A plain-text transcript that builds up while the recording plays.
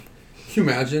Can you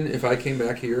imagine if I came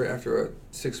back here after a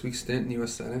 6-week stint in the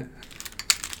U.S. Senate?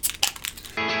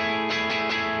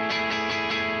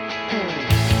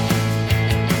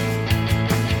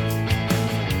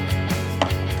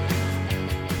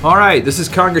 All right, this is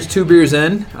Congress 2 Beers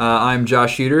In. I'm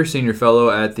Josh Shooter, Senior Fellow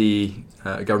at the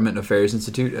Government Affairs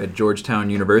Institute at Georgetown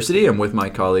University. I'm with my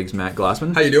colleagues Matt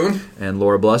Glassman. How you doing? And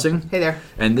Laura Blessing. Hey there.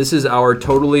 And this is our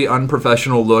totally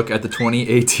unprofessional look at the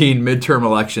 2018 midterm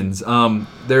elections.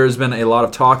 There's been a lot of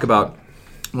talk about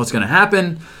what's going to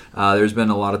happen. There's been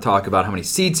a lot of talk about how many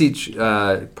seats each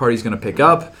party's going to pick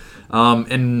up.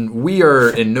 And we are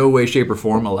in no way, shape, or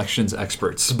form elections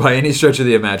experts by any stretch of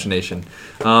the imagination.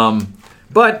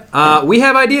 But we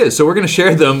have ideas, so we're going to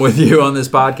share them with you on this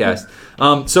podcast.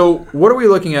 So what are we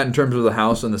looking at in terms of the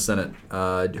House and the Senate?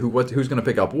 Who's going to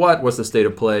pick up what? What's the state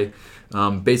of play?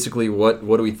 Basically, what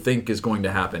do we think is going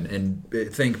to happen? And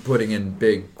think putting in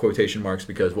big quotation marks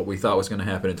because what we thought was going to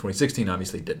happen in 2016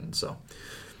 obviously didn't. So.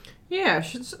 Yeah,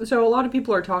 so a lot of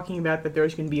people are talking about that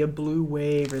there's going to be a blue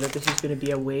wave or that this is going to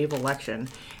be a wave election.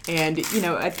 And,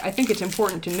 I think it's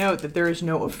important to note that there is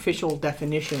no official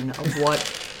definition of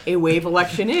what a wave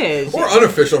election is. Or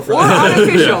unofficial for Or that.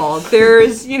 unofficial. Yeah.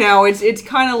 There's, it's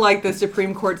kind of like the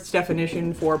Supreme Court's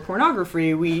definition for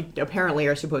pornography. We apparently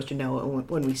are supposed to know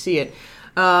when we see it.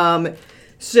 It's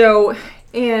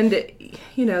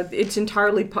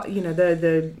entirely,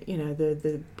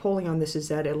 the polling on this is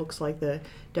that it looks like the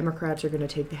Democrats are going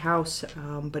to take the House,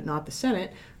 but not the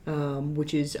Senate,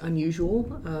 which is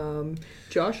unusual.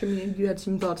 Josh, you had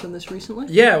some thoughts on this recently?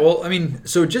 Yeah, well,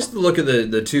 so just to look at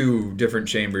the two different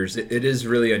chambers, it is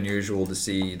really unusual to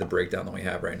see the breakdown that we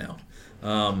have right now.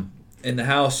 In the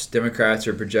House, Democrats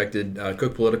are projected.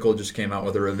 Cook Political just came out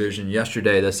with a revision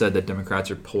yesterday that said that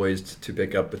Democrats are poised to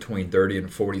pick up between 30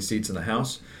 and 40 seats in the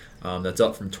House. That's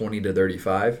up from 25 to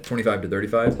 35.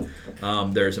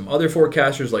 There are some other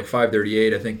forecasters like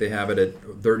 538. I think they have it at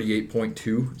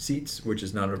 38.2 seats, which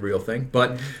is not a real thing.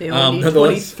 But they only need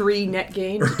 23 net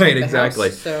gains. Right, exactly.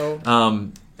 House, so.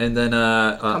 And then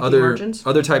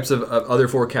other types of other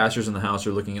forecasters in the House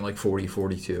are looking at like 40,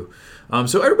 42.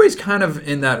 So everybody's kind of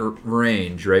in that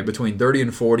range, right? Between 30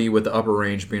 and 40, with the upper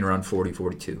range being around 40,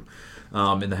 42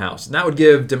 in the House. And that would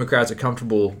give Democrats a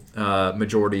comfortable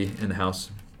majority in the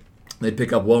House. They'd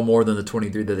pick up well more than the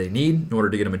 23 that they need in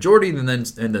order to get a majority, and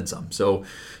then some. So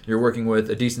you're working with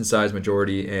a decent-sized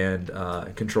majority and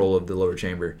control of the lower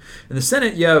chamber. In the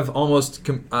Senate, you have almost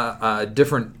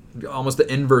almost the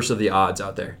inverse of the odds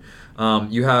out there.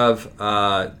 You have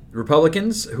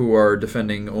Republicans who are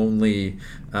defending only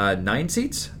 9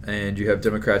 seats, and you have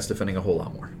Democrats defending a whole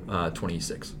lot more,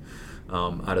 26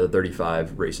 out of the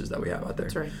 35 races that we have out there.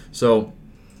 That's right. So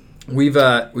we've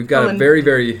got a very,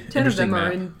 very 10 interesting of them map.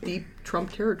 Are in deep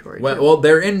Trump territory. Well,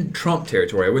 they're in Trump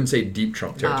territory. I wouldn't say deep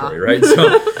Trump territory, right?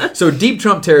 So deep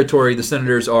Trump territory, the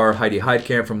senators are Heidi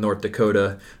Heitkamp from North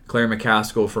Dakota, Claire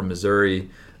McCaskill from Missouri,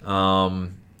 the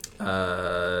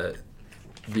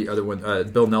other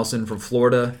one, Bill Nelson from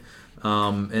Florida,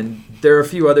 and there are a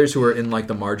few others who are in like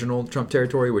the marginal Trump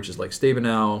territory, which is like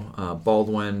Stabenow,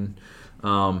 Baldwin,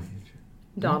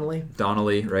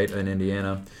 Donnelly, right, in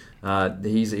Indiana.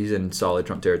 He's in solid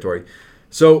Trump territory.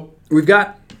 So we've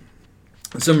got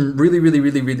some really, really,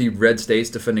 really, really red states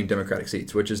defending Democratic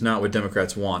seats, which is not what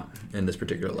Democrats want in this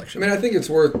particular election. I think it's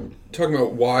worth talking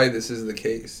about why this is the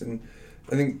case. And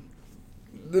I think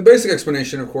the basic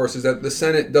explanation, of course, is that the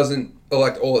Senate doesn't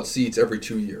elect all its seats every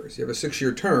 2 years. You have a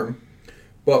 6-year term,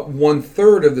 but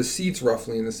 1/3 of the seats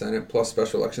roughly in the Senate, plus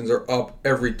special elections, are up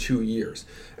every 2 years.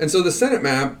 And so the Senate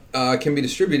map can be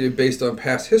distributed based on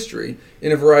past history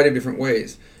in a variety of different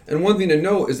ways. And one thing to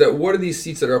note is that what are these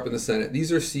seats that are up in the Senate?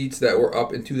 These are seats that were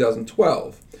up in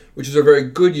 2012, which is a very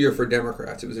good year for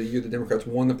Democrats. It was a year the Democrats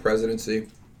won the presidency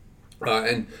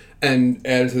and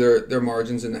added to their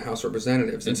margins in the House of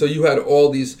Representatives. And so you had all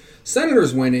these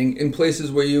senators winning in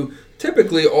places where you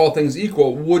typically, all things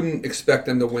equal, wouldn't expect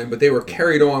them to win, but they were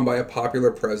carried on by a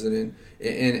popular president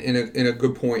in a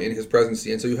good point in his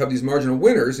presidency. And so you have these marginal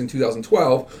winners in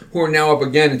 2012 who are now up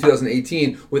again in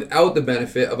 2018 without the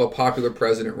benefit of a popular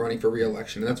president running for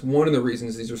re-election. And that's one of the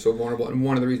reasons these are so vulnerable and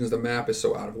one of the reasons the map is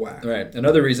so out of whack. Right.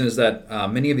 Another reason is that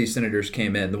many of these senators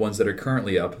came in, the ones that are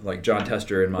currently up, like John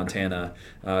Tester in Montana.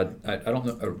 I don't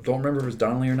remember if it was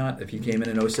Donnelly or not, if he came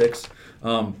in 06.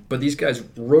 But these guys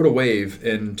rode a wave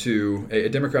into a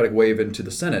Democratic wave into the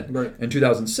Senate in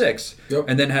 2006,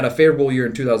 and then had a favorable year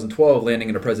in 2012, landing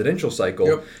in a presidential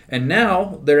cycle. And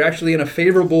now they're actually in a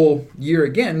favorable year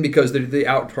again because they're the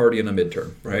out party in the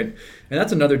midterm, right? And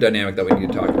that's another dynamic that we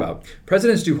need to talk about.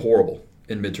 Presidents do horrible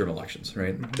in midterm elections,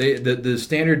 right? The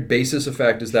standard basis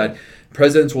effect is that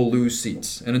presidents will lose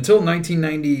seats. And until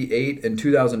 1998 and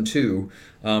 2002,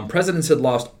 presidents had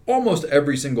lost almost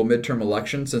every single midterm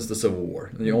election since the Civil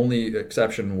War. The only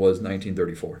exception was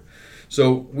 1934.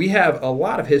 So we have a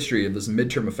lot of history of this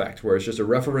midterm effect where it's just a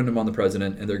referendum on the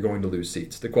president and they're going to lose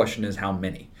seats. The question is how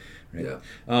many, right?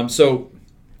 Yeah. So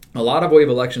a lot of wave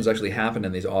elections actually happen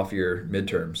in these off-year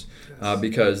midterms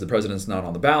because the president's not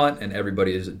on the ballot and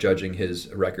everybody is judging his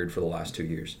record for the last 2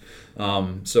 years.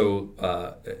 So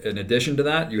in addition to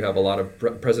that, you have a lot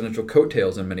of presidential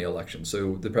coattails in many elections.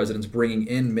 So the president's bringing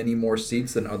in many more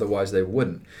seats than otherwise they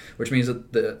wouldn't, which means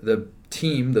that the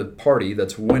team, the party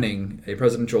that's winning a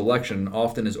presidential election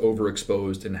often is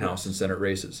overexposed in House and Senate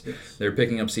races. Yes. They're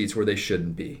picking up seats where they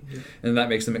shouldn't be. Yes. And that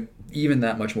makes them even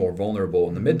that much more vulnerable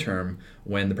in the midterm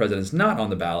when the president's not on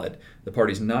the ballot. The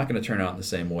party's not going to turn out in the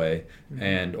same way. Mm-hmm.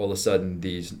 And all of a sudden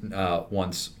these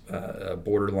once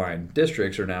borderline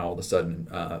districts are now all of a sudden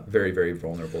very, very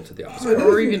vulnerable to the opposite.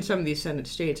 Or even some of these Senate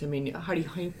states. I mean, Heidi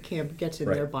Heitkamp gets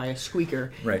in there by a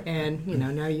squeaker. Right. And,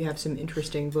 now you have some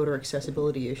interesting voter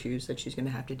accessibility issues that she's going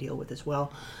to have to deal with as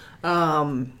well.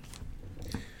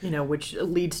 Which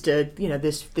leads to,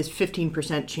 this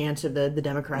 15% chance of the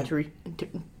Democrats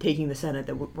taking the Senate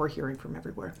that we're hearing from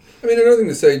everywhere. I mean, another thing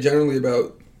to say generally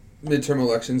about midterm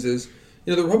elections is,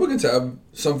 the Republicans have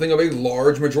something of a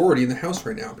large majority in the House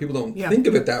right now. People don't think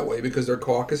of it that way because their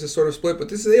caucus is sort of split, but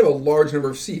they have a large number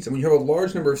of seats. And when you have a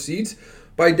large number of seats,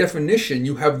 by definition,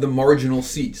 you have the marginal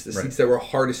seats, the seats that were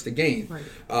hardest to gain.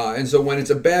 Right. And so when it's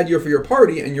a bad year for your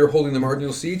party and you're holding the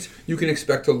marginal seats, you can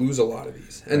expect to lose a lot of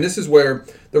these. And this is where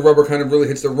the rubber kind of really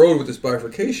hits the road with this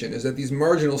bifurcation, is that these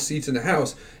marginal seats in the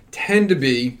House tend to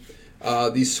be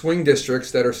these swing districts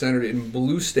that are centered in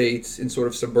blue states in sort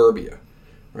of suburbia.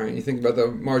 Right? You think about the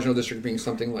marginal district being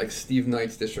something like Steve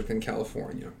Knight's district in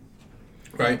California,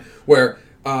 right? Where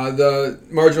the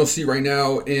marginal seat right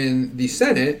now in the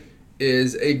Senate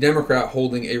is a Democrat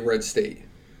holding a red state,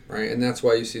 right? And that's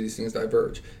why you see these things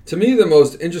diverge. To me, the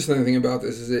most interesting thing about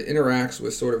this is it interacts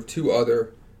with sort of two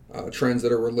other trends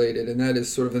that are related, and that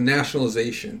is sort of the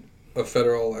nationalization of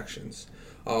federal elections.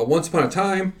 Once upon a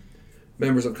time,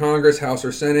 members of Congress, House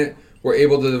or Senate, were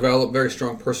able to develop very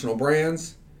strong personal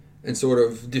brands and sort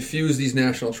of diffuse these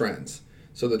national trends.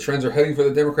 So the trends are heading for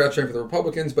the Democrats, trend for the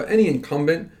Republicans, but any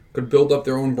incumbent could build up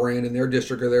their own brand in their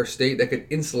district or their state that could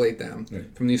insulate them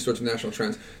from these sorts of national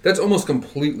trends. That's almost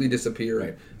completely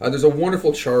disappeared. Right. There's a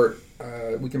wonderful chart,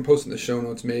 we can post in the show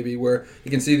notes maybe, where you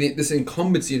can see this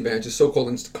incumbency advantage, this so-called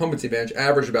incumbency advantage,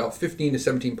 averaged about 15 to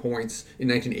 17 points in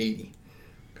 1980.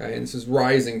 Okay, and this is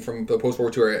rising from the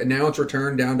post-World War II era, and now it's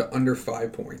returned down to under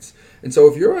 5 points. And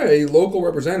so if you're a local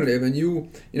representative and you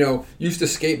used to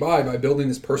skate by building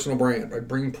this personal brand, by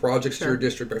bringing projects to your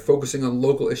district, by focusing on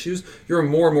local issues, you're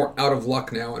more and more out of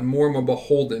luck now and more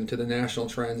beholden to the national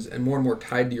trends and more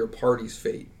tied to your party's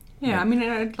fate. Yeah, I mean,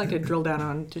 I'd like to drill down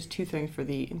on just two things for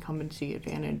the incumbency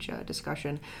advantage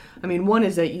discussion. I mean, one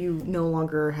is that you no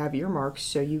longer have earmarks,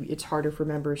 so it's harder for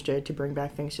members to bring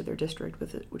back things to their district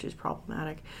with it, which is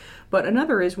problematic. But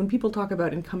another is when people talk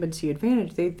about incumbency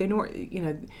advantage, they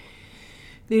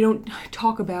don't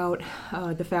talk about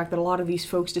the fact that a lot of these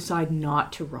folks decide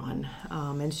not to run.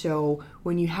 And so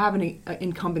when you have an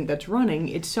incumbent that's running,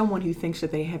 it's someone who thinks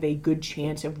that they have a good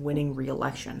chance of winning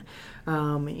re-election.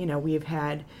 We have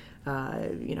had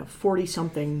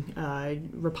 40-something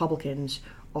Republicans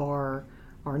are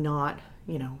not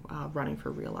running for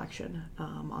re-election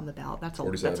on the ballot. That's a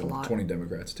lot. 20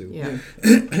 Democrats too. Yeah.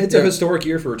 It's a historic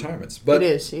year for retirements. But it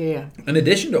is, yeah. In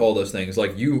addition to all those things,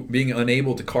 like you being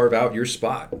unable to carve out your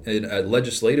spot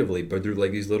legislatively, but through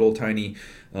like these little tiny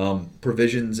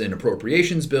provisions in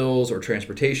appropriations bills or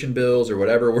transportation bills or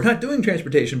whatever. We're not doing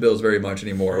transportation bills very much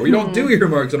anymore. We don't do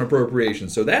earmarks on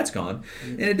appropriations, so that's gone.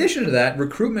 In addition to that,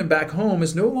 recruitment back home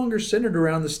is no longer centered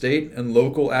around the state and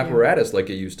local apparatus like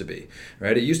it used to be.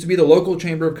 Right? It used to be the local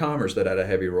chamber of commerce that had a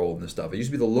heavy role in this stuff. It used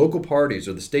to be the local parties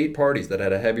or the state parties that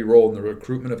had a heavy role in the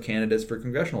recruitment of candidates for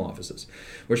congressional offices,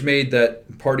 which made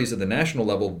that parties at the national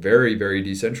level very, very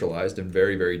decentralized and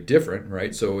very, very different.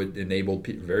 Right? So it enabled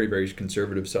very, very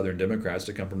conservative Southern Democrats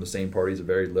to come from the same party as a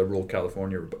very liberal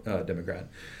California Democrat.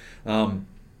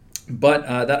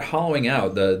 But that hollowing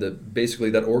out,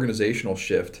 basically that organizational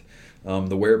shift,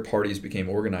 the where parties became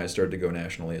organized started to go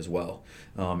nationally as well.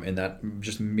 And that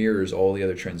just mirrors all the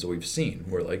other trends that we've seen,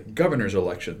 where like governor's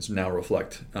elections now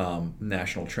reflect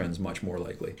national trends much more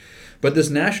likely. But this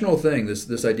national thing,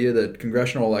 this idea that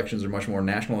congressional elections are much more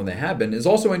national than they have been, is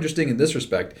also interesting in this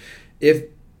respect.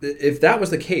 If that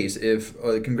was the case, if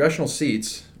congressional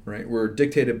seats, right, were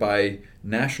dictated by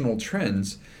national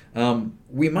trends,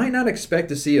 we might not expect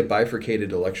to see a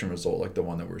bifurcated election result like the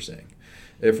one that we're seeing.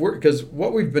 Because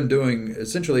what we've been doing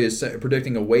essentially is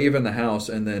predicting a wave in the House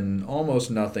and then almost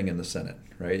nothing in the Senate,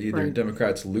 right? Either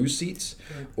Democrats lose seats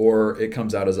or it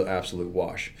comes out as an absolute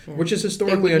wash, which is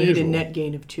historically unusual. They would need a net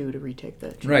gain of 2 to retake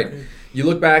that. Right. You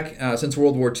look back since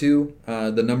World War II,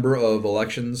 the number of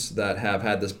elections that have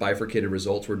had this bifurcated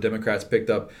results where Democrats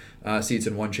picked up seats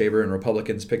in one chamber and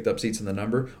Republicans picked up seats in the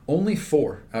number, only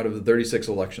 4 out of the 36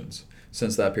 elections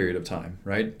since that period of time,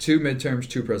 right? 2 midterms,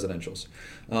 2 presidentials.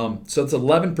 So it's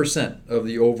 11% of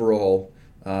the overall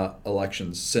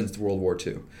elections since World War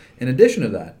II. In addition to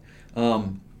that,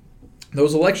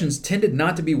 those elections tended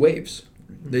not to be waves.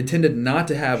 They tended not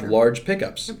to have large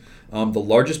pickups. The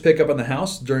largest pickup in the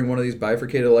House during one of these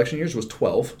bifurcated election years was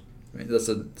 12. Right?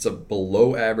 It's a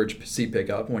below average seat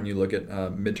pickup when you look at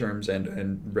midterms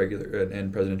and regular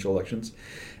and presidential elections,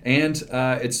 and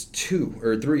it's 2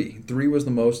 or 3. 3 was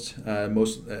the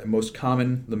most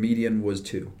common. The median was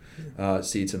 2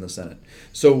 seats in the Senate.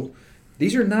 So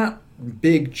these are not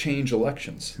big change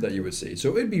elections that you would see.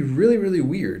 So it'd be really, really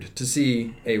weird to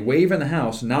see a wave in the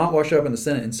House not wash up in the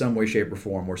Senate in some way, shape, or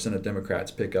form, where Senate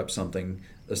Democrats pick up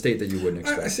a state that you wouldn't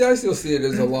expect. I still see it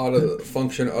as a lot of the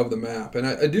function of the map. And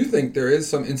I do think there is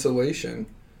some insulation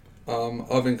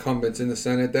of incumbents in the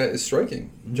Senate that is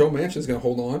striking. Joe Manchin's going to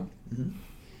hold on. Mm-hmm.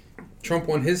 Trump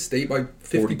won his state by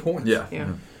 50 points. Yeah.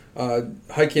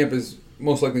 Heitkamp is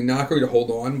most likely not going to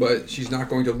hold on, but she's not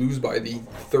going to lose by the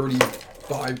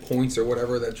 35 points or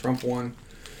whatever that Trump won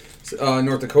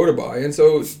North Dakota by. And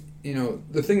so,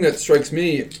 the thing that strikes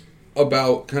me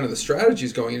about kind of the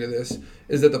strategies going into this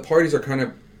is that the parties are kind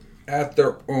of at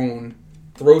their own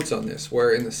throats on this,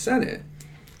 where in the Senate,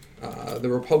 the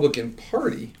Republican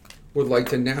Party would like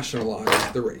to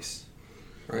nationalize the race,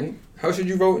 right? How should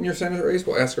you vote in your Senate race?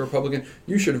 Well, ask a Republican.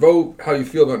 You should vote how you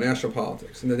feel about national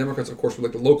politics. And the Democrats, of course, would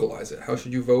like to localize it. How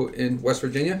should you vote in West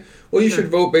Virginia? Well, you should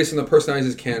vote based on the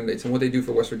personalities of candidates and what they do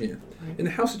for West Virginia. Right. In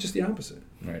the House, it's just the opposite.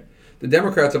 Right. The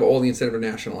Democrats have all the incentive to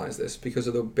nationalize this because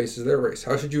of the basis of their race.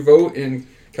 How should you vote in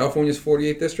California's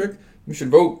 48th district? You should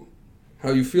vote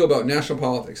how you feel about national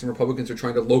politics, and Republicans are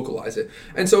trying to localize it.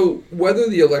 And so whether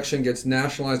the election gets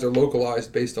nationalized or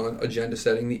localized based on agenda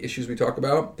setting, the issues we talk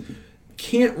about,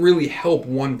 can't really help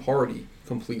one party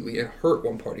completely and hurt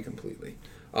one party completely.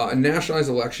 A nationalized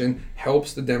election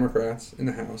helps the Democrats in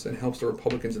the House and helps the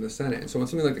Republicans in the Senate. And so when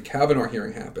something like the Kavanaugh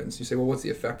hearing happens, you say, well, what's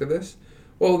the effect of this?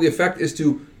 Well, the effect is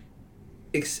to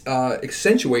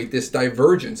accentuate this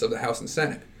divergence of the House and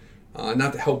Senate,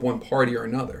 not to help one party or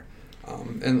another.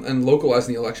 And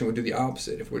localizing the election would do the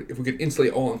opposite. If we could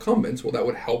insulate all incumbents, well, that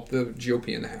would help the GOP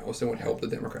in the House and would help the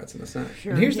Democrats in the Senate.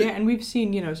 Sure. And we've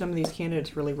seen, some of these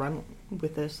candidates really run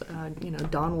with this.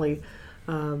 Donnelly,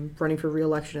 running for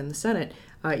re-election in the Senate,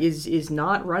 is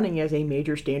not running as a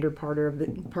major standard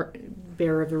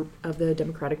bearer of the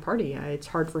Democratic Party. It's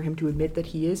hard for him to admit that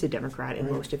he is a Democrat in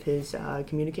most of his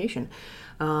communication.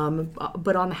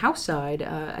 But on the House side,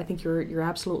 I think you're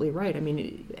absolutely right. I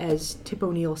mean, as Tip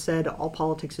O'Neill said, all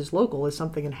politics is local is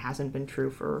something that hasn't been true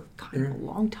for kind of a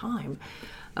long time.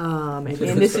 And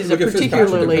this is a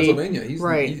particularly Pennsylvania.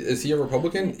 Right. Is he a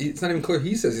Republican? It's not even clear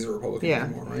he says he's a Republican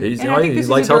anymore, right? He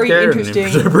likes healthcare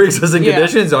and pre-existing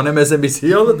conditions on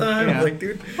MSNBC all the time. Yeah. Like,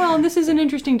 dude. Well, and this is an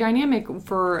interesting dynamic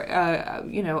for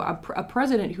a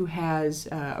president who has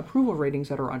approval ratings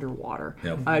that are underwater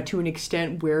to an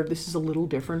extent where this is a little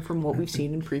different from what we've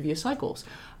seen in previous cycles.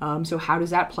 So how does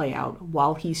that play out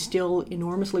while he's still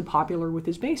enormously popular with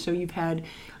his base? So you've had,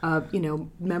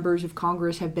 members of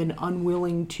Congress have been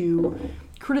unwilling to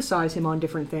criticize him on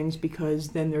different things because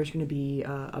then there's going to be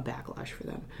a backlash for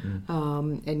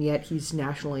them. And yet he's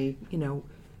nationally,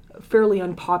 fairly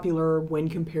unpopular when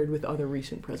compared with other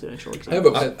recent presidential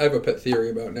examples. I have a pet theory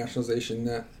about nationalization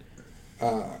that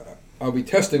I'll be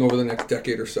testing over the next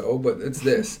decade or so, but it's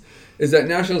this, is that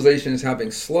nationalization is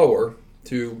happening slower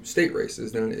to state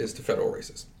races than it is to federal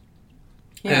races.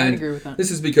 Yeah, I'd agree with that. This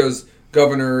is because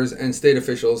governors and state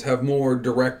officials have more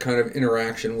direct kind of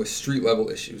interaction with street level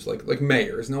issues, like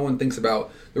mayors. No one thinks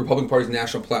about the Republican Party's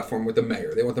national platform with the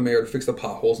mayor. They want the mayor to fix the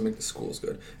potholes and make the schools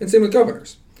good. And same with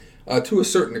governors, to a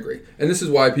certain degree. And this is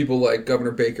why people like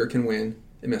Governor Baker can win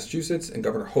in Massachusetts and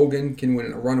Governor Hogan can win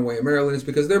in a runaway in Maryland, is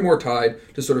because they're more tied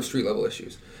to sort of street level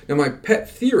issues. Now, my pet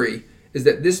theory is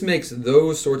that this makes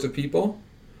those sorts of people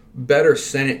better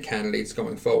Senate candidates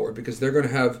going forward, because they're going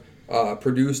to have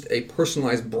produced a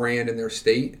personalized brand in their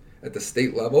state at the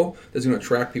state level that's going to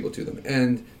attract people to them.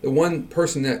 And the one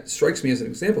person that strikes me as an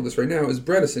example of this right now is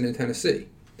Bredesen in Tennessee,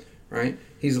 right?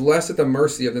 He's less at the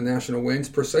mercy of the national winds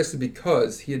precisely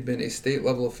because he had been a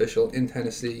state-level official in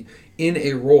Tennessee in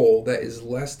a role that is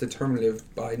less determinative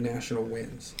by national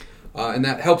winds. And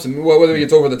that helps him. Well, whether he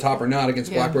gets over the top or not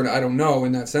against Blackburn, I don't know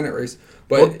in that Senate race.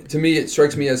 But to me, it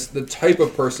strikes me as the type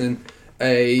of person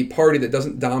a party that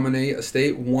doesn't dominate a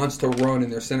state wants to run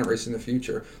in their Senate race in the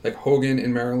future. Like Hogan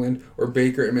in Maryland or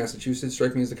Baker in Massachusetts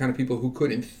strike me as the kind of people who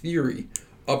could, in theory,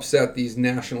 upset these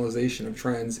nationalization of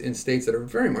trends in states that are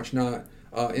very much not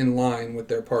in line with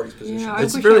their party's position. Yeah, I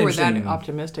wish I were that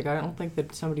optimistic. I don't think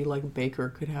that somebody like Baker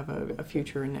could have a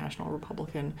future in national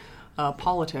Republican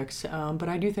politics. But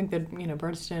I do think that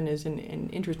Bernstein is an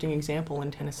interesting example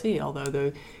in Tennessee.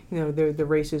 Although the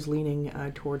race is leaning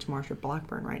towards Marsha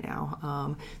Blackburn right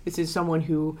now. This is someone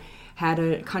who had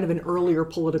a kind of an earlier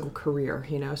political career.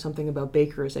 Something about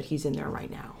Baker is that he's in there right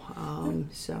now.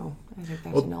 So I think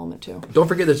that's an element too. Don't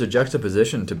forget, there's a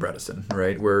juxtaposition to Bredesen,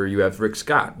 right, where you have Rick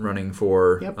Scott running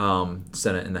for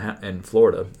Senate in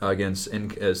Florida against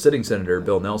sitting Senator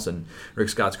Bill Nelson. Rick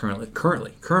Scott's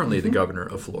currently the governor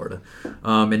of Florida,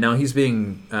 and now he's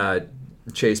being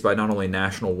chased by not only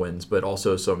national wins but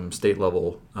also some state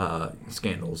level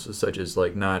scandals, such as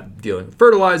like not dealing with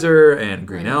fertilizer and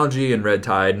green algae and red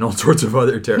tide and all sorts of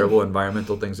other terrible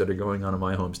environmental things that are going on in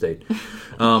my home state.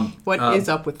 What is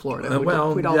up with Florida?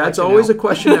 That's always a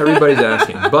question everybody's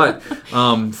asking. But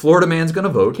Florida man's going to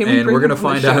vote, and we're going to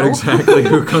find out exactly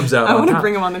who comes out. I want to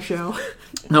bring him on the show.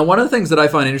 Now, one of the things that I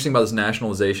find interesting about this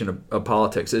nationalization of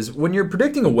politics is when you're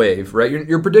predicting a wave, right?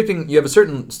 You're predicting, you have a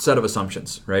certain set of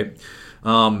assumptions, right?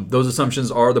 Those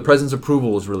assumptions are the president's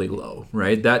approval is really low,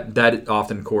 right? That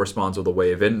often corresponds with a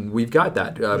wave, and we've got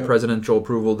that. Presidential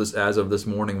approval as of this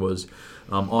morning was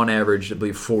on average, I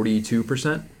believe,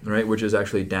 42%, right? Which is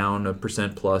actually down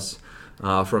 1% plus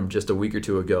from just a week or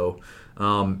two ago.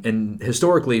 And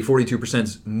historically, 42%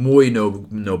 is muy no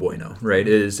bueno, right?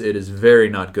 It is very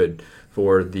not good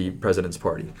for the president's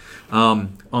party.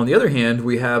 On the other hand,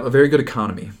 we have a very good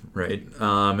economy, right?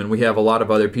 And we have a lot of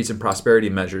other peace and prosperity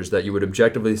measures that you would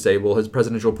objectively say, well, his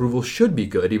presidential approval should be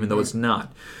good, even though it's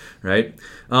not, right?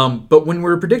 But when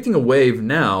we're predicting a wave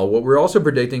now, what we're also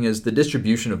predicting is the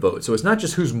distribution of votes. So it's not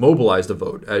just who's mobilized to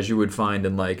vote, as you would find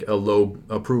in like a low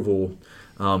approval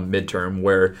midterm,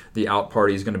 where the out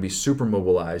party is going to be super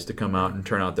mobilized to come out and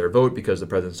turn out their vote because the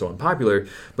president's so unpopular.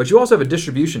 But you also have a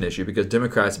distribution issue because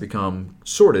Democrats become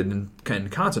sorted and kind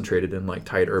of concentrated in like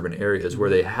tight urban areas where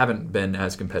they haven't been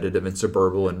as competitive in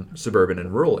suburban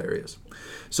and rural areas.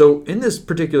 So in this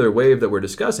particular wave that we're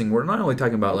discussing, we're not only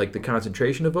talking about like the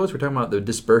concentration of votes, we're talking about the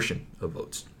dispersion of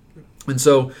votes. And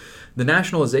so the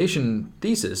nationalization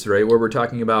thesis, right, where we're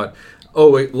talking about,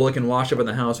 it can wash up in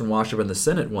the House and wash up in the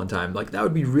Senate one time. Like, that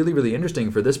would be really, really interesting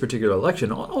for this particular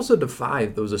election. Also defy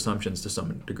those assumptions to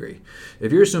some degree.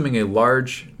 If you're assuming a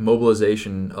large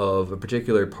mobilization of a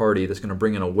particular party that's going to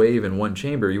bring in a wave in one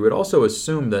chamber, you would also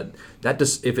assume that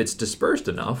if it's dispersed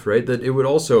enough, right, that it would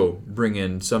also bring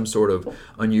in some sort of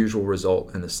unusual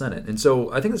result in the Senate. And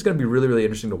so I think it's going to be really, really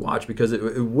interesting to watch because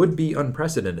it would be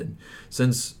unprecedented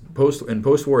since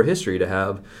post-war history to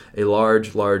have a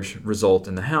large result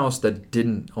in the House that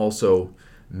didn't also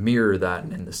mirror that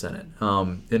in the Senate.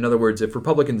 In other words, if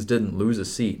Republicans didn't lose a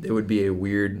seat, it would be a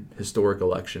weird historic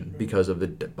election because of the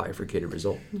bifurcated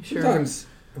result. Sure. Sometimes.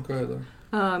 Oh, go ahead,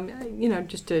 Laura.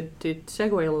 Just to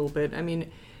segue a little bit, I mean,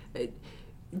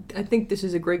 I think this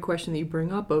is a great question that you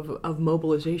bring up of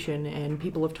mobilization, and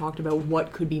people have talked about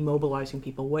what could be mobilizing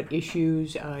people, what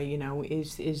issues,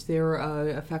 is there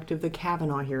effect of the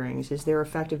Kavanaugh hearings, is there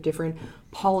effect of different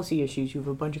policy issues? You have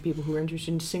a bunch of people who are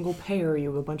interested in single payer, you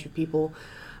have a bunch of people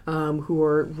who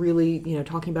are really,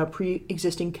 talking about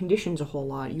pre-existing conditions a whole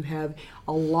lot. You have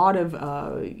a lot of,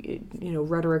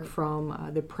 rhetoric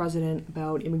from the president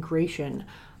about immigration,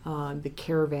 the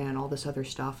caravan, all this other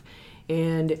stuff.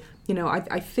 And,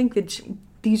 I think that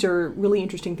these are really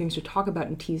interesting things to talk about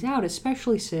and tease out,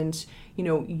 especially since,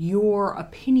 your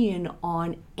opinion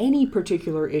on any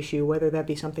particular issue, whether that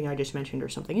be something I just mentioned or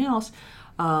something else,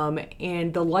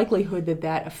 and the likelihood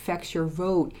that affects your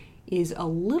vote is a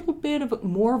little bit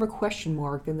more of a question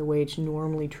mark than the way it's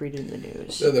normally treated in the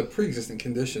news. So the pre-existing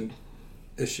condition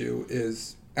issue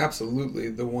is absolutely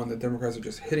the one that Democrats are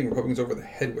just hitting Republicans over the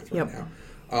head with right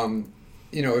now.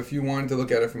 If you wanted to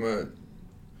look at it from a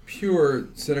pure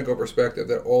cynical perspective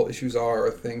that all issues are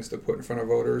things to put in front of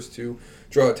voters to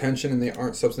draw attention and they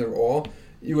aren't substantive at all,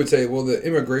 you would say, well, the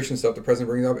immigration stuff the president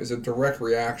brings up is a direct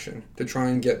reaction to try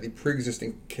and get the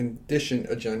pre-existing condition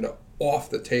agenda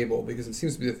off the table because it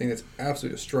seems to be the thing that's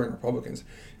absolutely destroying Republicans.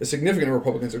 A significant number of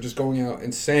Republicans are just going out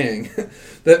and saying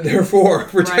that they're for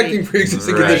protecting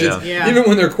pre-existing conditions, even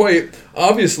when they're quite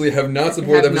obviously have not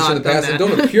supported that position in the past and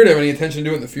don't appear to have any intention to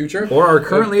do it in the future. Or are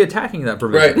currently attacking that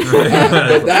provision. Right.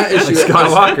 But that issue like Scott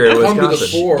Walker has come to the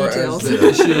fore as the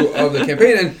issue of the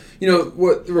campaign. And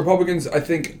what the Republicans, I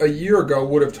think, a year ago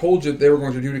would have told you they were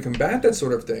going to do to combat that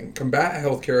sort of thing, combat a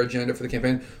healthcare agenda for the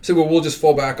campaign, say, well, we'll just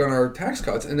fall back on our tax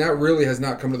cuts. And that really has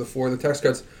not come to the fore. The tax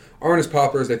cuts aren't as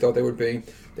popular as they thought they would be.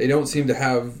 They don't seem to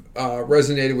have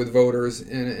resonated with voters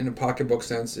in a pocketbook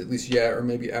sense, at least yet, or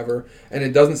maybe ever. And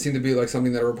it doesn't seem to be like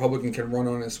something that a Republican can run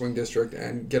on in a swing district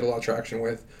and get a lot of traction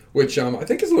with, which I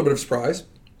think is a little bit of a surprise.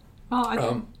 Well,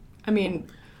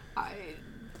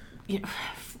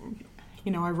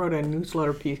 I wrote a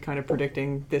newsletter piece kind of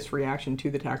predicting this reaction to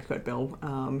the tax cut bill,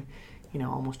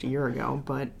 almost a year ago.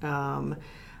 But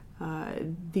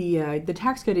the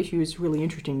tax cut issue is really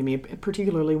interesting to me,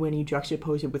 particularly when you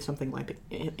juxtapose it with something like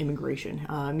immigration.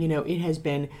 It has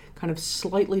been kind of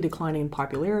slightly declining in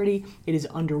popularity. It is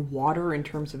underwater in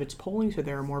terms of its polling, so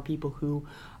there are more people who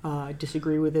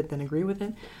disagree with it than agree with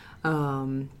it.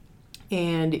 And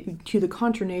to the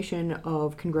consternation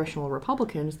of congressional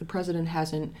Republicans, the president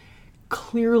hasn't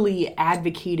clearly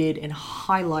advocated and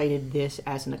highlighted this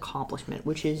as an accomplishment,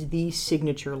 which is the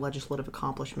signature legislative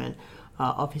accomplishment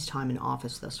of his time in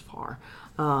office thus far.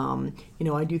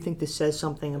 I do think this says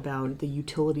something about the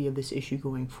utility of this issue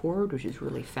going forward, which is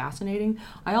really fascinating.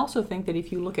 I also think that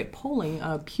if you look at polling,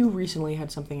 Pew recently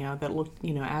had something out that looked,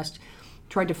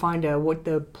 tried to find out what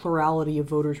the plurality of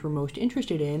voters were most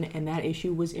interested in, and that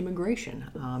issue was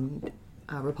immigration.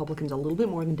 Republicans a little bit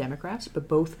more than Democrats, but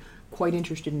both quite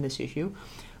interested in this issue.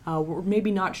 We're maybe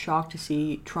not shocked to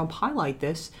see Trump highlight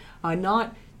this,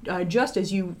 not just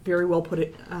as you very well put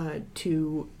it,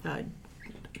 to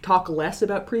talk less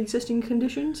about pre-existing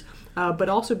conditions, but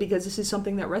also because this is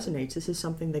something that resonates. This is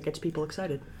something that gets people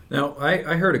excited. Now,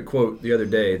 I heard a quote the other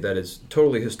day that is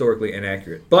totally historically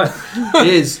inaccurate, but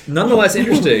is nonetheless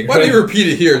interesting. Why don't you repeat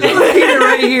it here, John? Repeat it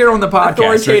right here on the podcast.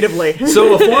 Authoritatively. Right?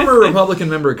 So a former Republican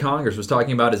member of Congress was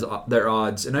talking about their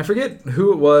odds, and I forget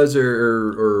who it was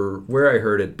or where I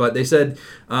heard it, but they said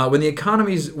when the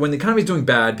economy's doing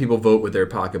bad, people vote with their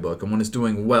pocketbook, and when it's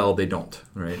doing well, they don't.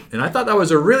 Right? And I thought that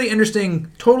was a really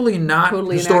interesting, totally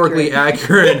historically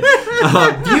accurate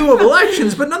view of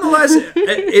elections, but nonetheless,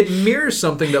 it mirrors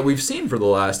something that we've seen for the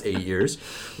last 8 years,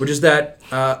 which is that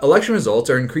election results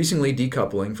are increasingly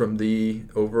decoupling from the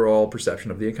overall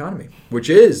perception of the economy, which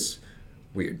is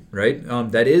weird, right?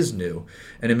 That is new.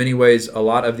 And in many ways, a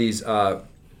lot of these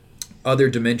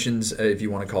other dimensions, if you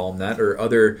want to call them that, or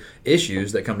other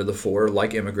issues that come to the fore,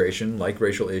 like immigration, like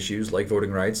racial issues, like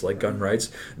voting rights, like gun rights,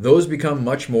 those become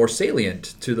much more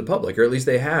salient to the public, or at least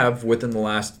they have within the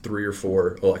last 3 or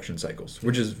 4 election cycles,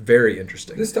 which is very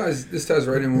interesting. This ties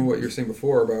right in with what you were saying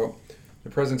before about the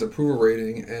president's approval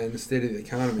rating and the state of the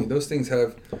economy. Those things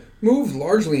have moved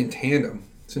largely in tandem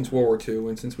since World War II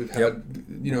and since we've had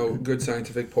good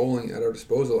scientific polling at our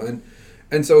disposal.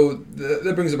 And so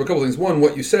that brings up a couple things. One,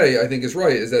 what you say, I think, is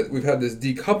right, is that we've had this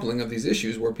decoupling of these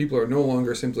issues where people are no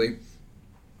longer simply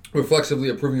reflexively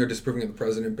approving or disapproving of the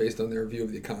president based on their view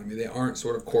of the economy. They aren't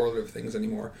sort of correlative things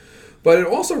anymore. But it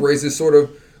also raises sort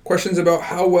of questions about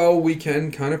how well we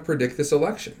can kind of predict this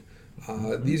election.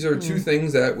 These are two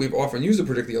things that we've often used to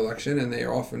predict the election, and they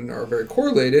often are very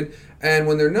correlated. And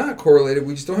when they're not correlated,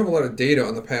 we just don't have a lot of data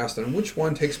on the past on which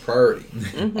one takes priority.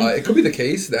 It could be the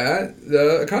case that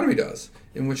the economy does,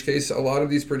 in which case a lot of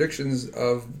these predictions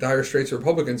of dire straits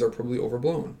Republicans are probably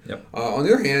overblown. On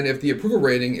the other hand, if the approval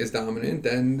rating is dominant,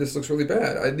 then this looks really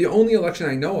bad. The only election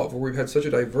I know of where we've had such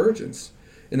a divergence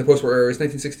in the post-war era is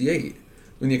 1968,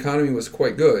 when the economy was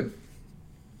quite good.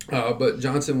 But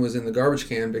Johnson was in the garbage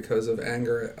can because of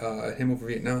anger at him over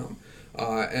Vietnam.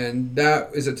 And that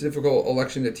is a difficult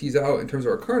election to tease out in terms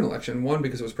of our current election. One,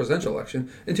 because it was a presidential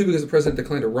election, and two, because the president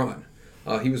declined to run.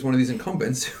 He was one of these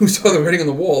incumbents who saw the writing on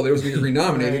the wall that he was going to get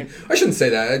renominated. Right. I shouldn't say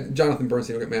that. Jonathan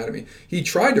Bernstein will get mad at me. He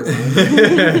tried to run.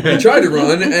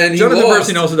 and he Jonathan lost.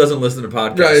 Bernstein also doesn't listen to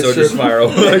podcasts, right, so just fire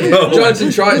away.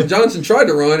 Johnson tried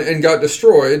to run and got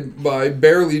destroyed by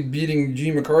barely beating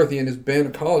Gene McCarthy and his band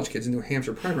of college kids in New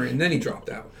Hampshire primary, and then he dropped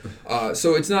out.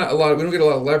 So it's not a lot. We don't get a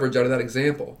lot of leverage out of that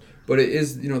example. But it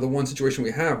is, the one situation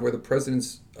we have where the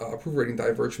president's approval rating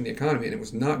diverged from the economy, and it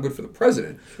was not good for the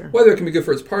president. Sure. Whether it can be good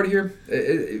for his party here,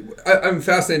 I'm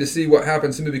fascinated to see what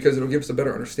happens, simply because it'll give us a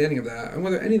better understanding of that, and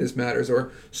whether any of this matters,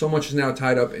 or so much is now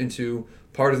tied up into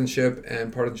partisanship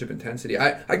and partisanship intensity.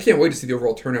 I can't wait to see the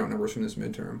overall turnout numbers from this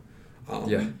midterm.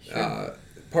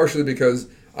 Partially because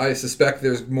I suspect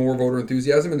there's more voter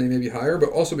enthusiasm and they may be higher, but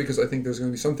also because I think there's going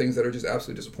to be some things that are just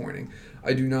absolutely disappointing.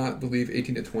 I do not believe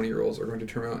 18 to 20-year-olds are going to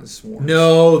turn out in swarms.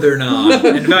 No, they're not.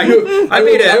 In fact,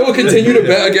 I will continue to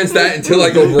bet against that until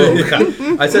I go broke.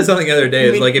 Yeah. I said something the other day.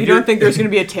 It's like if you don't think there's going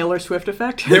to be a Taylor Swift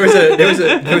effect? There was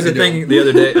a thing the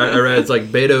other day I read. It's like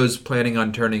Beto's planning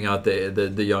on turning out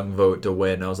the young vote to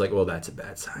win. I was like, well, that's a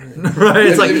bad sign, right?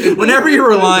 It's like whenever you're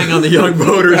relying on the young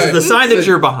voters, right. It's the sign that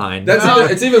you're behind.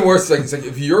 It's even worse. It's like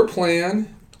if your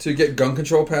plan to get gun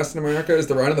control passed in America is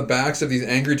to ride on the backs of these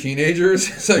angry teenagers,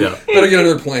 it's like, better get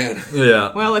another plan.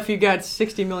 Yeah. Well, if you got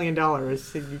 $60 million,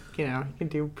 you can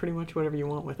do pretty much whatever you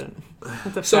want with it.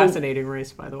 It's a fascinating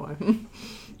race, by the way.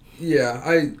 Yeah,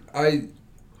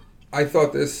 I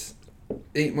thought this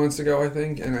 8 months ago, I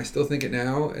think, and I still think it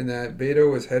now, and that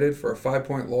Beto was headed for a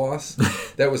 5-point loss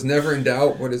that was never in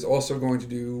doubt, but is also going to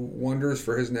do wonders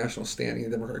for his national standing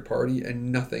in the Democratic Party and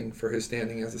nothing for his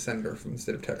standing as a senator from the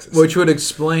state of Texas. Which would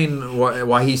explain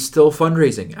why he's still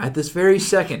fundraising at this very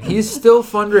second. He's still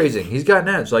fundraising. He's got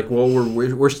an edge. Like, well,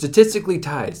 we're statistically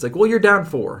tied. It's like, well, you're down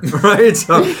 4, right?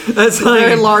 So that's like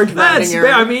very large rounding error.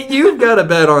 I mean, you've got to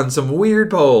bet on some weird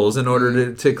polls in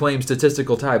order to claim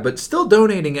statistical tie, but still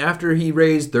donating after he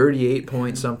raised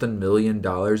 38-point-something million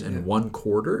in 1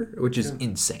 quarter, which is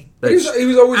insane. He was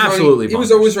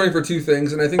always running for 2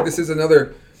 things, and I think this is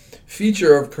another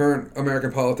feature of current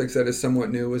American politics that is somewhat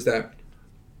new, is that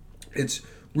it's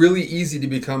really easy to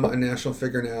become a national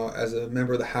figure now as a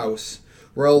member of the House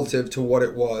relative to what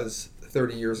it was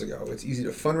 30 years ago. It's easy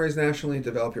to fundraise nationally,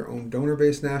 develop your own donor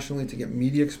base nationally, to get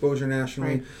media exposure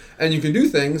nationally, right. And you can do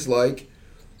things like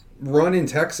run in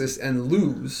Texas and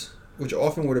lose, which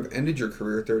often would have ended your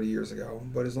career 30 years ago.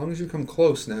 But as long as you come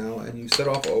close now and you set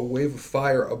off a wave of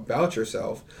fire about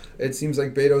yourself, it seems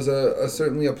like Beto's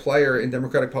certainly a player in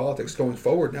Democratic politics going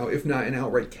forward now, if not an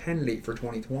outright candidate for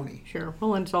 2020. Sure.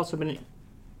 Well, and it's also been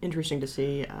interesting to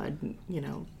see,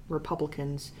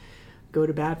 Republicans go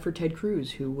to bat for Ted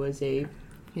Cruz, who was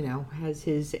has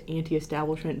his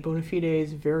anti-establishment bona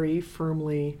fides very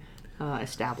firmly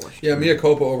established. Yeah, mea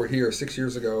culpa over here 6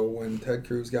 years ago when Ted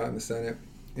Cruz got in the Senate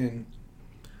in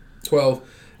 12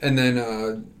 and then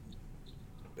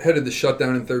headed the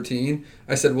shutdown in 13.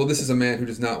 I said, well, this is a man who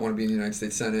does not want to be in the United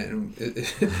States Senate and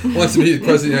wants to be the president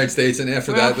of the United States, and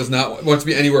after that does not want to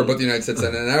be anywhere but the United States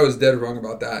Senate. And I was dead wrong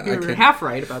about that. And you're half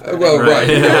right about that. Well, right.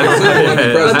 Yeah, certainly want to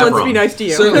be president. Let's be nice to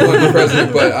you. Certainly want to be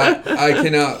president, but I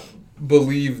cannot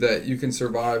believe that you can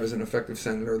survive as an effective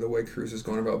senator the way Cruz has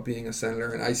gone about being a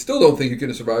senator, and I still don't think you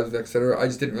can survive as an effective senator. I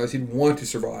just didn't realize he'd want to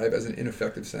survive as an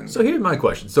ineffective senator. So here's my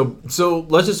question. So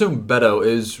let's assume Beto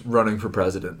is running for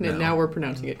president now. And now we're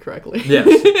pronouncing it correctly. Yes.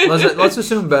 Let's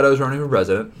assume Beto's running for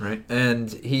president, right?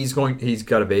 And he's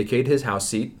got to vacate his House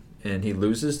seat, and he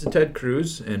loses to Ted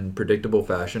Cruz in predictable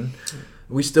fashion.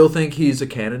 We still think he's a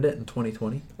candidate in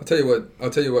 2020? I'll tell you what.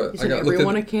 Is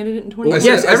everyone a candidate in 2020?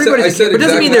 Yes, everybody's a candidate. But it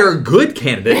doesn't mean they're a good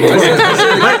candidate.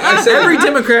 I said every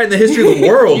Democrat in the history of the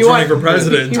world is running for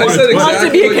president. I said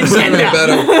exactly what you said about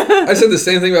Beto. I said the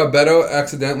same thing about Beto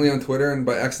accidentally on Twitter, and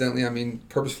by accidentally I mean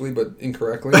purposefully but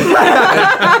incorrectly.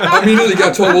 I immediately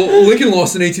got told, well, Lincoln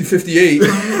lost in 1858.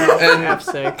 And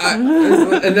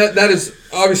that is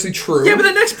obviously true. Yeah, but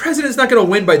the next president's not going to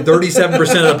win by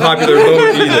 37% of the popular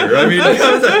vote either. I mean,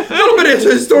 there's a little bit of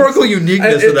historical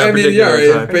uniqueness to that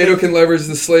particular time. Beto can leverage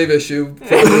the slave issue.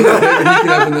 Maybe he can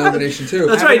have the nomination too.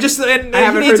 That's right.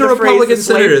 He needs a Republican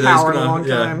senator that's going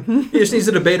to. He just needs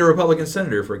to debate a Republican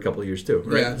senator for a couple of years too,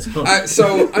 right? Yeah.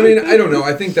 So I mean, I don't know.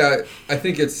 I don't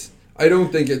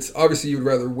think it's obviously you'd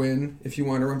rather win if you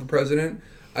want to run for president.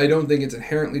 I don't think it's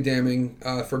inherently damning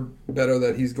for Beto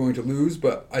that he's going to lose,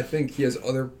 but I think he has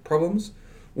other problems.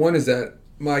 One is that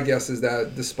my guess is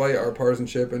that despite our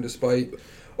partisanship and despite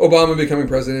Obama becoming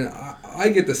president, I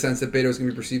get the sense that Beto is going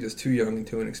to be perceived as too young and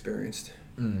too inexperienced.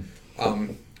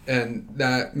 And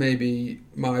that may be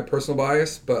my personal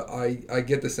bias, but I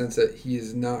get the sense that he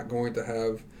is not going to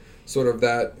have sort of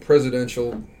that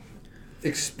presidential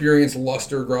experience,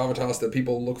 luster, gravitas that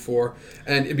people look for,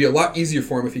 and it'd be a lot easier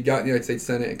for him if he got in the United States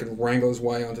Senate and could wrangle his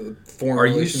way onto the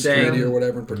Foreign Relations Committee or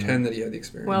whatever and pretend that he had the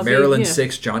experience. Well, Maryland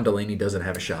 6, John Delaney doesn't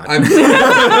have a shot. Take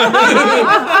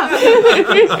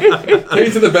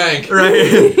it to the bank. Right.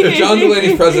 If John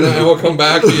Delaney's president, I will come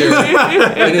back here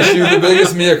and issue the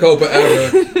biggest mea culpa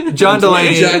ever. John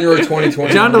Delaney. January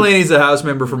 2020. John Delaney's a House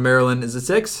member from Maryland. Is it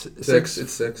six? It's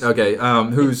six. Okay.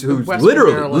 Who's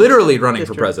Western literally running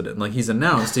District. for president? Like he's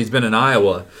announced he's been in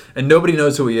Iowa, and nobody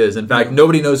knows who he is. In fact,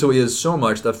 nobody knows who he is so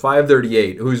much that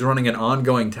 538, who's running an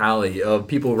ongoing tally of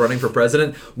people running for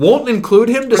president, won't include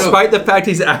him, despite the fact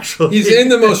he's in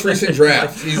the most recent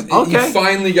draft. He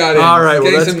finally got in. All right, He's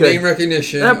well, getting that's some good. name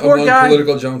recognition That poor among guy,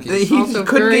 political junkies. He Also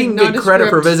couldn't very even get credit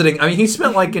for nondescript. visiting. I mean, he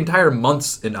spent like entire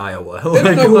months in Iowa. They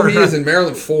don't know who he is in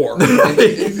Maryland 4.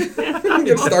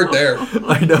 Get start there.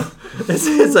 I know.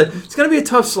 It's going to be a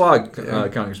tough slog,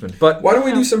 Congressman. But why don't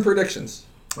we do some predictions?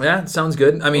 Yeah, sounds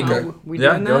good. I mean, we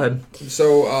yeah, doing go that? ahead.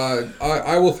 So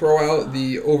I will throw out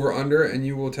the over-under, and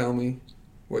you will tell me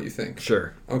what you think.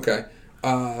 Sure. Okay.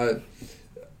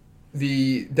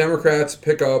 The Democrats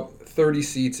pick up 30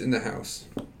 seats in the House.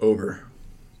 Over.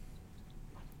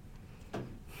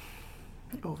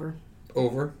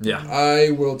 Over. Yeah.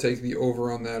 I will take the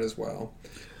over on that as well.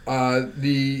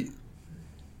 The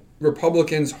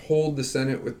Republicans hold the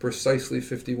Senate with precisely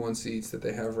 51 seats that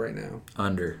they have right now.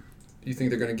 Under. Do you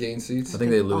think they're going to gain seats? I think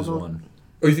they lose one.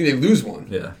 Oh, you think they lose one?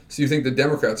 Yeah. So you think the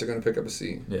Democrats are going to pick up a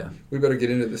seat? Yeah. We better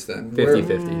get into this then.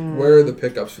 50-50. Where are the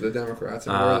pickups for the Democrats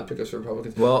and where are the pickups for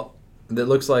Republicans? Well, it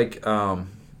looks like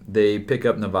they pick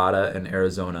up Nevada and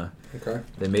Arizona. Okay.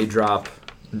 They may drop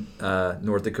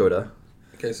North Dakota.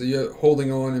 Okay, so you're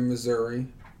holding on in Missouri.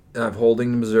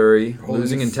 Holding Missouri,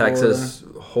 losing in Florida. Texas,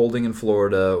 holding in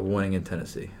Florida, winning in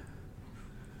Tennessee.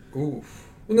 Oof.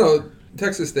 Well, no,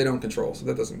 Texas they don't control, so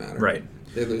that doesn't matter. Right.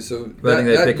 They lose. So But I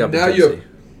think they pick up now in you.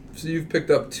 So you've picked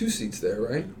up 2 seats there,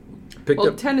 right?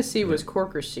 Tennessee was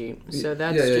Corker's seat, so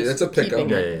that's that's a pickup.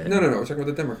 keeping it. No, we're talking about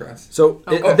the Democrats. So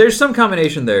there's some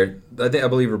combination there. I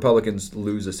believe Republicans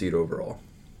lose a seat overall.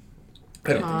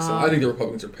 I don't think so. I think the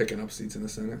Republicans are picking up seats in the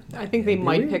Senate. I think they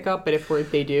might pick up, but if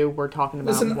they do, we're talking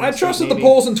about. Listen, one I seat trusted the maybe.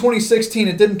 polls in 2016.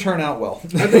 It didn't turn out well.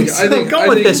 I think Go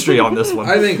with history on this one.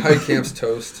 I think Heitkamp's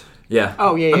toast. Yeah.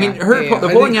 Oh, yeah, I mean, yeah, the yeah.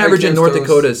 I polling think average in Heitkam's North toast.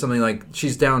 Dakota is something like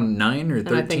she's down 9 or And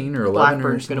I 13 think or 11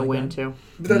 Blackburn's or going to something win like that. too.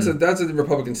 But that's a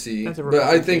Republican seat. That's a but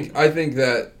I Republican think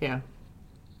that Yeah.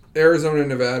 Arizona and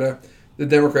Nevada, the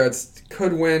Democrats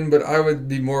could win, but I would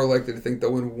be more likely to think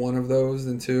they'll win one of those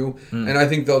than 2. And I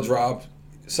think they'll drop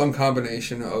some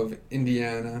combination of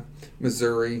Indiana,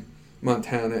 Missouri,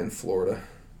 Montana, and Florida.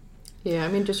 Yeah, I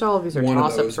mean, just all of these are One of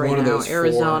toss-ups those- right one of now. those 4.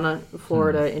 Arizona,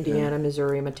 Florida, Indiana,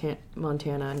 Missouri,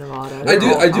 Montana, Nevada. I do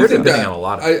They're think defending that. on a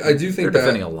lot of, I do think they're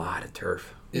defending that. a lot of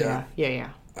turf. Yeah. Yeah.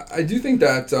 I do think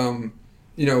that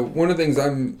one of the things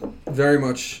I'm very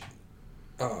much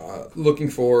looking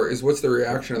for is what's the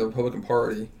reaction of the Republican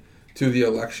Party to the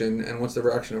election, and what's the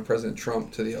reaction of President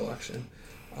Trump to the election.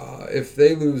 If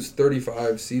they lose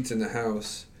 35 seats in the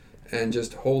House and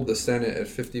just hold the Senate at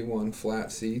 51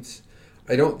 flat seats,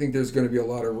 I don't think there's going to be a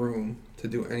lot of room to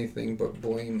do anything but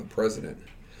blame the president.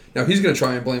 Now, he's going to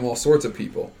try and blame all sorts of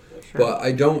people, but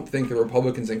I don't think the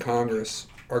Republicans in Congress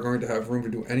are going to have room to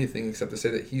do anything except to say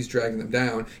that he's dragging them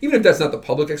down. Even if that's not the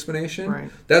public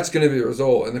explanation, that's going to be the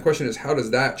result. And the question is, how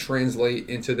does that translate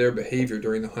into their behavior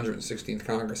during the 116th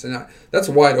Congress? And that's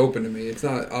wide open to me. It's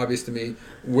not obvious to me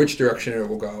which direction it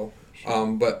will go.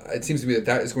 But it seems to me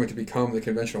that is going to become the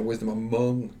conventional wisdom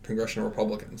among congressional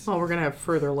Republicans. Well, we're going to have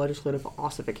further legislative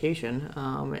ossification,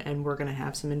 and we're going to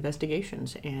have some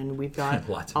investigations. And we've got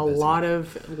a lot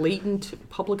of latent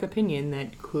public opinion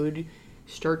that could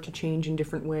start to change in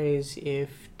different ways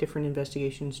if different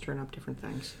investigations turn up different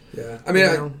things. Yeah. I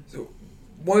mean,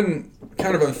 one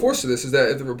kind of unforced to this is that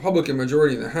if the Republican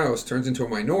majority in the House turns into a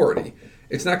minority,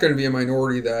 it's not going to be a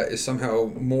minority that is somehow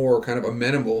more kind of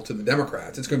amenable to the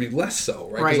Democrats. It's going to be less so,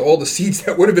 right? Because all the seats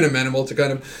that would have been amenable to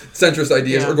kind of centrist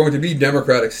ideas are going to be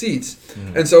Democratic seats.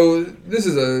 And so this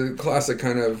is a classic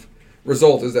kind of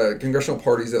result, is that congressional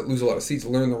parties that lose a lot of seats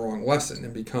learn the wrong lesson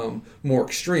and become more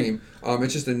extreme.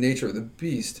 It's just the nature of the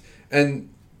beast. And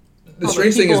the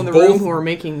strange thing is in the room who are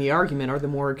making the argument are the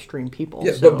more extreme people.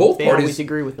 Yeah, so but both they parties always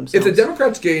agree with themselves. If the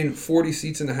Democrats gain 40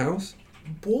 seats in the House,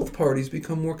 both parties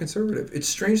become more conservative. It's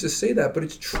strange to say that, but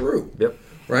it's true. Yep.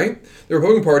 Right? The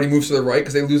Republican Party moves to the right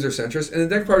because they lose their centrists, and the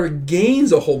Democratic Party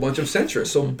gains a whole bunch of centrists.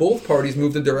 So both parties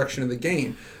move the direction of the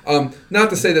gain. Not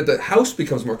to say that the House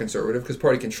becomes more conservative because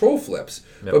party control flips,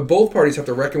 but both parties have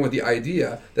to reckon with the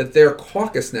idea that their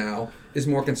caucus now is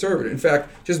more conservative. In fact,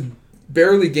 just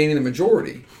barely gaining the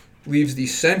majority leaves the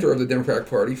center of the Democratic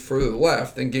Party further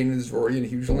left and Gaines already in a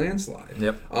huge landslide.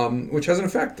 Yep. Which has an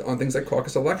effect on things like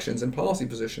caucus elections and policy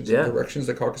positions and directions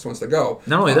the caucus wants to go.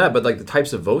 Not only that, but like the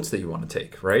types of votes that you want to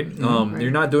take, right? You're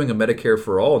not doing a Medicare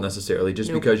for all necessarily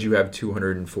just because you have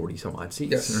 240 some odd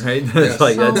seats, right? That's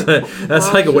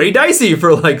like way dicey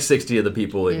for like 60 of the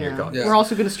people in your caucus. Yeah. We're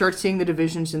also going to start seeing the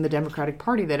divisions in the Democratic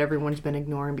Party that everyone's been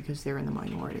ignoring because they're in the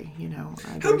minority.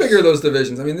 How big are those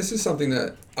divisions? I mean, this is something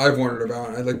that I've wondered about,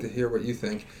 and I'd like to hear what you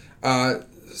think.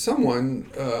 Someone,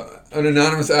 an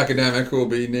anonymous academic who will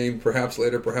be named perhaps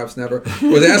later, perhaps never,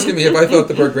 was asking me if I thought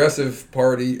the Progressive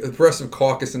Party, the Progressive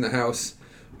Caucus in the House,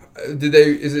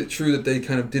 is it true that they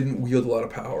kind of didn't wield a lot of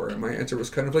power? And my answer was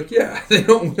kind of like, yeah, they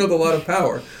don't wield a lot of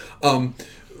power.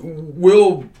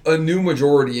 Will a new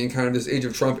majority in kind of this age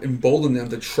of Trump embolden them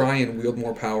to try and wield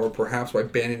more power, perhaps by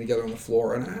banding together on the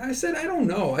floor? And I said, I don't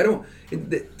know.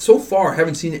 So far, I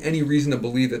haven't seen any reason to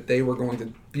believe that they were going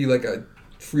to be like a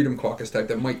Freedom Caucus type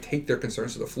that might take their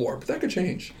concerns to the floor. But that could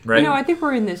change. Right. I think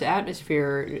we're in this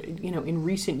atmosphere, in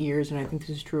recent years, and I think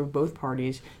this is true of both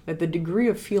parties, that the degree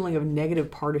of feeling of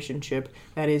negative partisanship,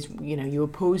 that is, you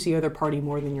oppose the other party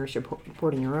more than you're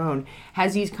supporting your own,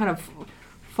 has these kind of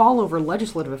fall over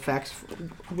legislative effects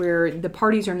where the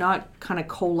parties are not kind of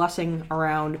coalescing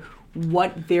around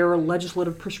what their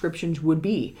legislative prescriptions would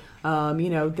be.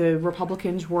 The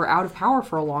Republicans were out of power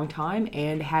for a long time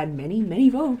and had many, many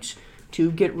votes to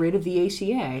get rid of the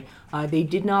ACA. They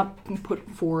did not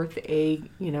put forth a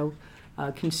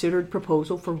considered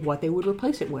proposal for what they would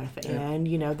replace it with. Yeah. And,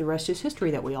 the rest is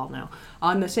history that we all know.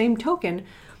 On the same token,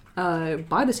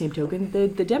 by the same token,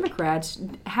 the Democrats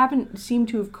haven't seemed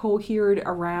to have cohered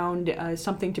around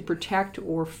something to protect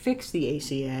or fix the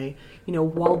ACA,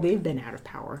 while they've been out of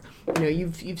power.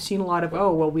 You've seen a lot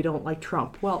of, we don't like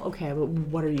Trump. Well, okay, but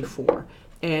what are you for?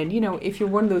 And, if you're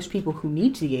one of those people who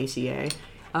needs the ACA,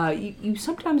 you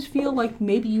sometimes feel like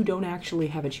maybe you don't actually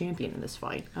have a champion in this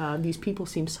fight. These people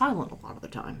seem silent a lot of the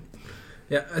time.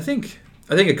 Yeah, I think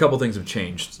a couple things have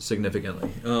changed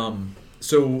significantly.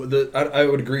 So I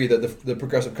would agree that the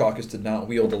Progressive Caucus did not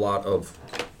wield a lot of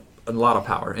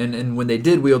power, and when they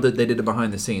did wield it, they did it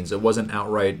behind the scenes. It wasn't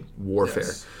outright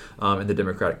warfare in the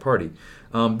Democratic Party.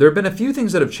 There have been a few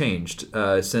things that have changed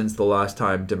since the last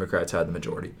time Democrats had the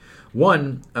majority.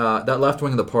 One, that left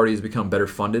wing of the party has become better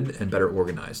funded and better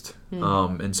organized.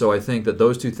 And so I think that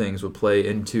those two things would play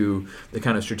into the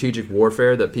kind of strategic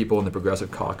warfare that people in the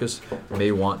Progressive Caucus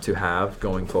may want to have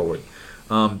going forward.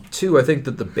 Two, I think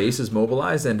that the base is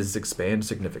mobilized and has expanded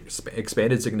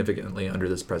significantly under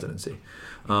this presidency.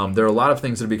 There are a lot of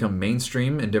things that have become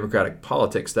mainstream in Democratic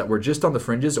politics that were just on the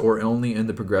fringes or only in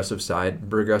the progressive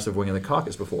wing of the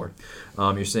caucus before.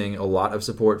 You're seeing a lot of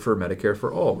support for Medicare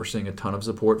for all. We're seeing a ton of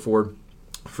support for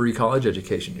free college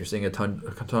education. You're seeing a ton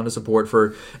of support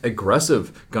for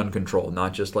aggressive gun control,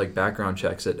 not just like background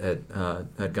checks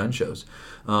at gun shows.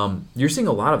 You're seeing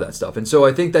a lot of that stuff, and so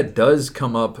I think that does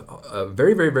come up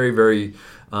very, very, very, very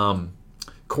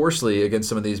coarsely against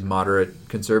some of these moderate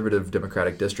conservative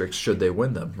Democratic districts should they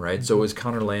win them, right? So is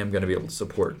Conor Lamb going to be able to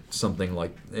support something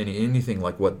like anything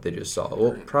like what they just saw?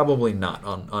 Well, probably not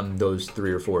on those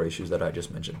 3 or 4 issues that I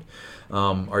just mentioned.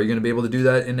 Are you going to be able to do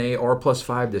that in a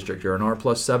R+5 district or an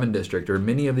R+7 district or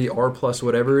many of the R+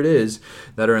 whatever it is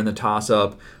that are in the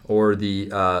toss-up or the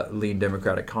lean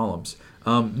Democratic columns?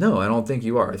 No, I don't think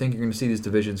you are. I think you're going to see these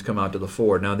divisions come out to the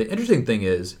fore. Now, the interesting thing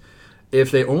is, if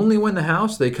they only win the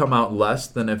House, they come out less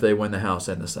than if they win the House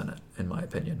and the Senate, in my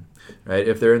opinion. Right?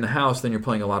 If they're in the House, then you're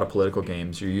playing a lot of political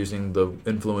games. You're using the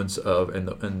influence of and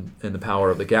the power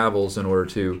of the gavels in order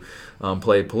to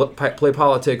play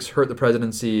politics, hurt the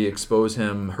presidency, expose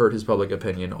him, hurt his public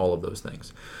opinion, all of those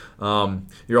things.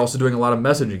 You're also doing a lot of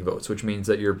messaging votes, which means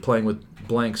that you're playing with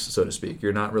blanks, so to speak.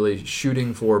 You're not really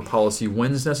shooting for policy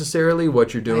wins necessarily.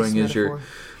 What you're doing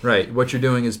What you're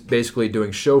doing is basically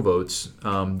doing show votes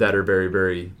that are very,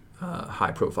 very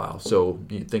high profile. So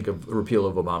you think of a repeal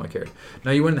of Obamacare.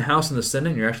 Now you win the House and the Senate,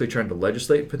 and you're actually trying to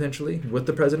legislate potentially with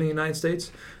the President of the United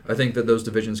States. I think that those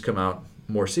divisions come out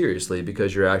more seriously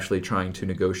because you're actually trying to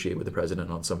negotiate with the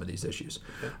President on some of these issues.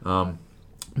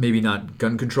 Maybe not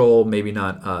gun control, maybe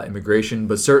not immigration,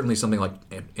 but certainly something like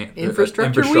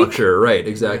infrastructure, right?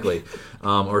 Exactly,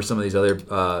 or some of these other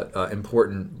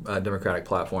important Democratic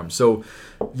platforms. So,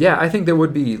 yeah, I think there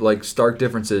would be like stark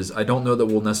differences. I don't know that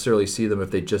we'll necessarily see them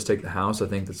if they just take the House. I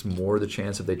think that's more the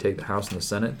chance if they take the House and the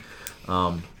Senate.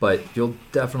 But you'll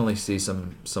definitely see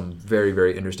some very,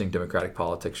 very interesting Democratic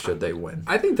politics should they win.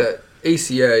 I think that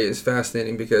ACA is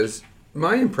fascinating because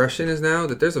my impression is now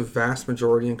that there's a vast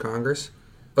majority in Congress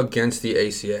against the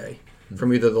ACA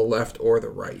from either the left or the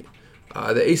right.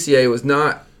 The ACA was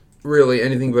not really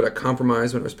anything but a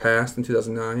compromise when it was passed in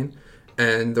 2009,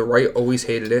 and the right always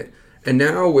hated it. And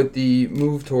now with the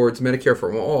move towards Medicare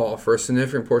for all for a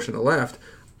significant portion of the left,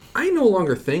 I no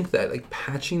longer think that like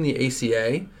patching the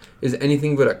ACA is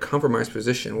anything but a compromise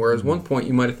position. Whereas one point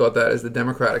you might have thought that as the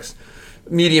Democrats'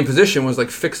 median position was like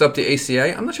fix up the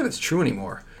ACA. I'm not sure that's true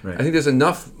anymore. Right. I think there's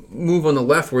enough move on the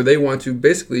left where they want to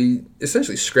basically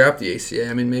essentially scrap the ACA.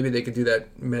 I mean, maybe they could do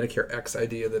that Medicare X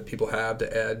idea that people have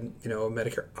to add, a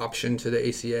Medicare option to the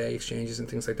ACA exchanges and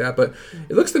things like that. But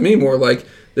it looks to me more like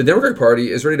the Democratic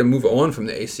Party is ready to move on from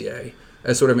the ACA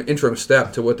as sort of an interim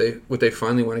step to what they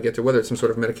finally want to get to, whether it's some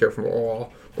sort of Medicare for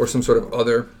all or some sort of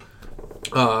other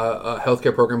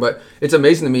healthcare program. But it's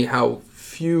amazing to me how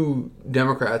few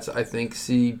Democrats, I think,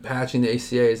 see patching the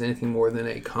ACA as anything more than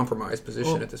a compromise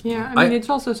position at this point. Yeah, I mean, it's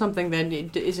also something that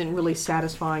it isn't really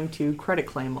satisfying to credit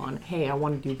claim on. Hey, I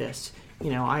want to do this.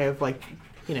 I have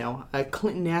a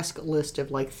Clinton-esque list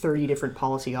of 30 different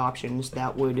policy options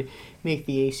that would make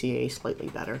the ACA slightly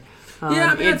better.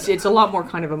 It's a lot more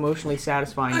kind of emotionally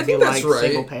satisfying to be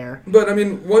single payer. But I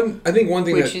mean, one thing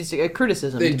which is a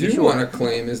criticism they do want to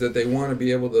claim is that they want to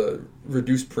be able to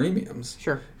reduce premiums.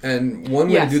 Sure. And one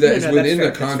way to do that is within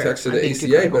the context of the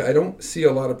ACA. But I don't see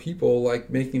a lot of people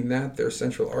making that their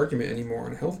central argument anymore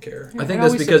on healthcare. I think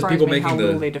that's because people making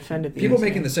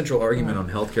the central argument on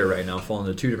healthcare right now fall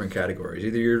into two different categories.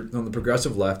 Either you're on the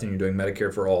progressive left and you're doing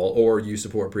Medicare for all, or you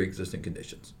support pre-existing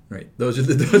conditions. Right. Those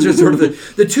are sort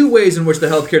of the two ways in which the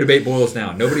healthcare debate boils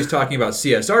down. Nobody's talking about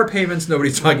CSR payments.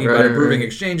 Nobody's talking about improving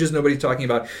exchanges. Nobody's talking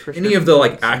about any of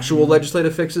the actual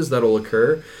legislative fixes that'll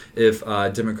occur if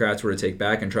Democrats were to take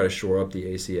back and try to shore up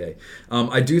the ACA.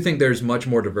 I do think there's much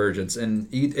more divergence, and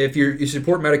if you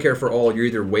support Medicare for all, you're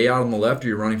either way out on the left or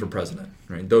you're running for president.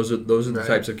 Right? Those are the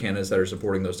types of candidates that are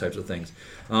supporting those types of things.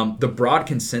 The broad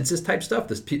consensus type stuff,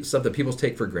 the stuff that people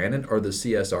take for granted, are the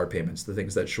CSR payments, the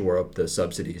things that shore up the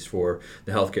subsidies for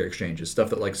the healthcare exchanges,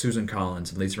 stuff that Susan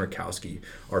Collins and Lisa Murkowski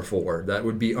are for. That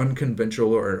would be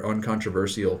unconventional or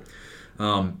uncontroversial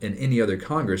in any other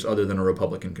Congress other than a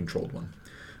Republican-controlled one.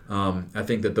 I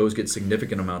think that those get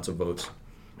significant amounts of votes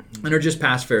and are just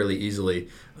passed fairly easily,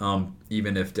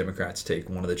 even if Democrats take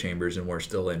one of the chambers and we're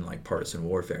still in partisan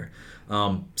warfare.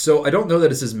 So I don't know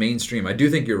that it's as mainstream. I do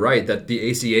think you're right that the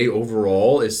ACA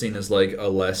overall is seen as a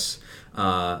less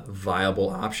viable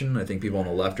option. I think people on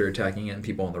the left are attacking it and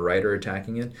people on the right are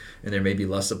attacking it, and there may be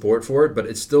less support for it, but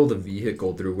it's still the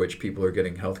vehicle through which people are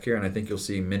getting healthcare, and I think you'll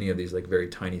see many of these very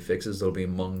tiny fixes that'll be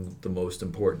among the most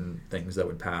important things that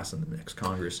would pass in the next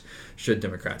Congress should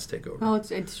Democrats take over. Well,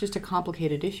 it's just a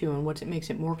complicated issue, and what makes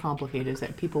it more complicated is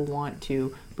that people want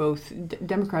to,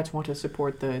 Democrats want to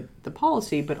support the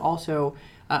policy, but also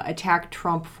attack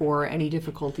Trump for any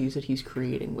difficulties that he's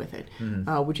creating with it,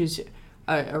 which is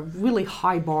a really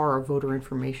high bar of voter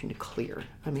information to clear.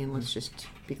 I mean, let's just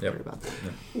be clear about that.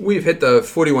 Yep. We've hit the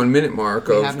 41-minute mark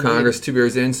of Congress, 2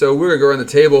 beers in, so we're going to go around the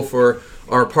table for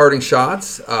our parting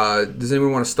shots. Does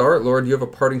anyone want to start? Laura, do you have a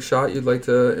parting shot you'd like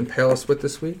to impale us with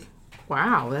this week?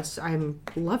 Wow, I'm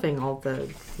loving all the,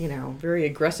 very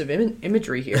aggressive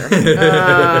imagery here.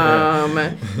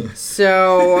 I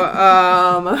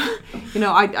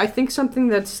think something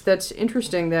that's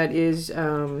interesting that is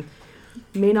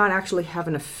may not actually have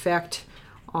an effect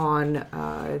on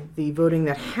the voting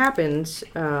that happens,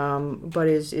 but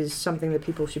is something that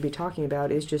people should be talking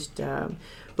about, is just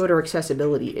voter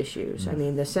accessibility issues. I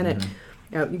mean, the Senate,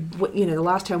 the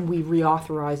last time we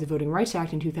reauthorized the Voting Rights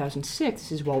Act in 2006,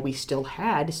 this is while we still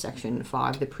had Section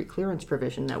 5, the preclearance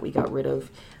provision that we got rid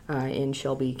of in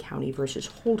Shelby County versus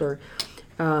Holder.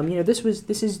 This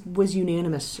was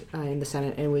unanimous in the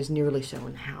Senate and was nearly so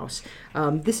in the House.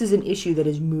 This is an issue that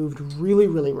has moved really,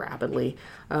 really rapidly.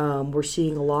 We're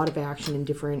seeing a lot of action in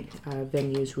different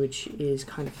venues, which is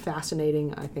kind of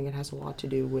fascinating. I think it has a lot to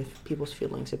do with people's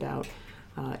feelings about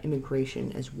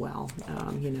immigration as well.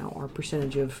 Our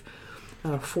percentage of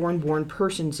foreign-born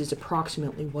persons is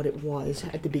approximately what it was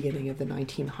at the beginning of the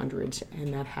 1900s,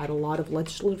 and that had a lot of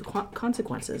legislative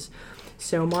consequences.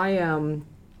 So my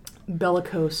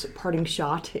bellicose parting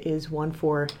shot is one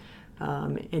for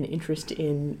an interest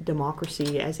in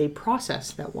democracy as a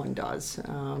process that one does,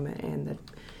 and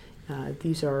that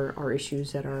these are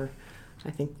issues that are,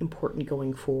 I think, important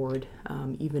going forward,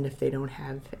 even if they don't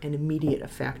have an immediate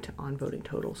effect on voting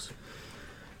totals.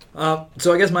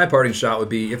 So I guess my parting shot would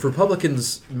be, if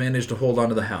Republicans manage to hold on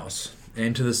to the House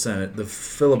and to the Senate, the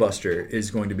filibuster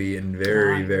is going to be in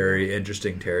very, very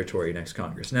interesting territory next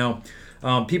Congress. Now,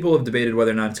 people have debated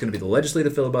whether or not it's going to be the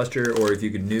legislative filibuster or if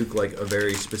you could nuke a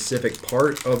very specific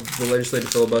part of the legislative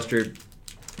filibuster.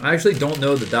 I actually don't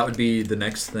know that would be the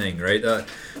next thing, right?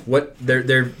 What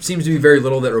there seems to be very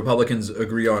little that Republicans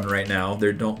agree on right now.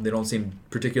 They don't seem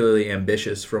particularly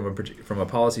ambitious from a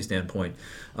policy standpoint,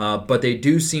 but they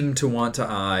do seem to want to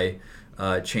eye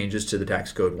changes to the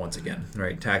tax code once again,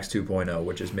 right? Tax 2.0,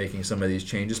 which is making some of these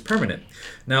changes permanent.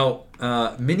 Now,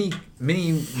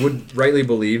 many would rightly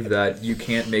believe that you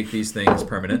can't make these things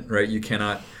permanent, right? You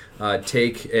cannot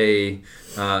take a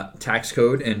tax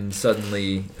code and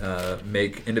suddenly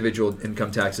make individual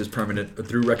income taxes permanent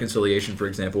through reconciliation, for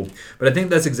example. But I think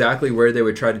that's exactly where they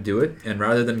would try to do it. And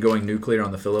rather than going nuclear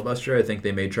on the filibuster, I think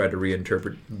they may try to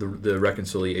reinterpret the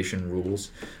reconciliation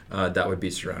rules that would be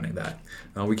surrounding that.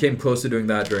 We came close to doing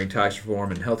that during tax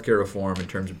reform and healthcare reform in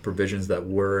terms of provisions that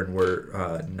were and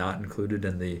were not included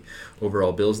in the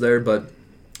overall bills there. But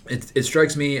it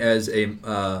strikes me as a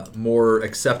more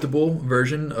acceptable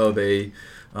version of a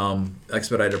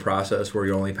expedited process where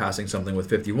you're only passing something with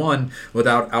 51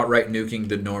 without outright nuking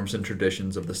the norms and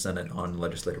traditions of the Senate on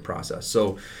legislative process.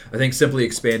 So I think simply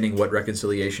expanding what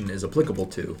reconciliation is applicable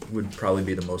to would probably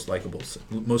be the most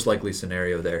likely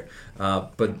scenario there.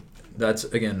 But that's,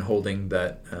 again, holding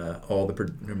that all the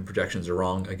projections are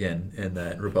wrong again, and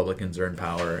that Republicans are in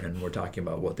power, and we're talking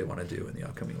about what they want to do in the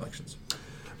upcoming elections.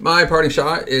 My parting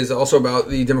shot is also about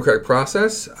the democratic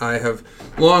process. I have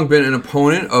long been an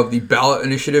opponent of the ballot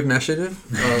initiative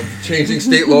of changing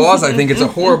state laws. I think it's a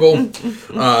horrible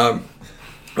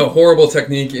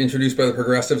technique introduced by the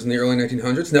progressives in the early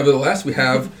 1900s. Nevertheless, we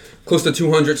have close to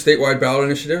 200 statewide ballot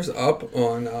initiatives up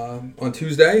on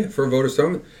Tuesday for voters to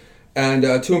vote.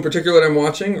 And two in particular that I'm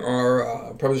watching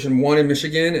are Proposition 1 in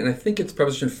Michigan, and I think it's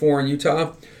Proposition 4 in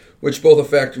Utah, which both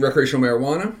affect recreational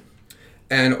marijuana.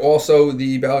 And also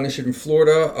the ballot initiative in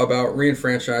Florida about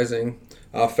reenfranchising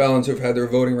felons who have had their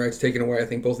voting rights taken away. I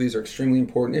think both of these are extremely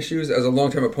important issues. As a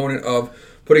longtime opponent of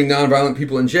putting nonviolent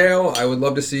people in jail, I would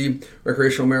love to see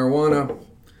recreational marijuana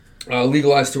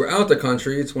legalized throughout the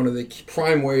country. It's one of the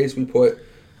prime ways we put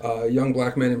young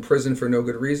black men in prison for no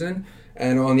good reason.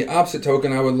 And on the opposite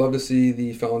token, I would love to see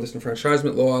the felon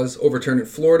disenfranchisement laws overturned in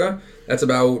Florida. That's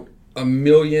about 1.5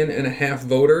 million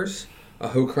voters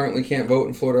who currently can't vote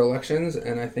in Florida elections,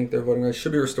 and I think their voting rights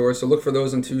should be restored. So look for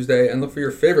those on Tuesday, and look for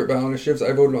your favorite ballot initiatives.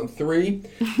 I voted on 3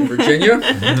 in Virginia.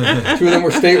 2 of them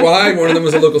were statewide. One of them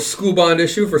was a local school bond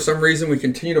issue. For some reason, we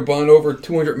continue to bond over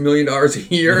 $200 million a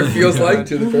year, it feels like,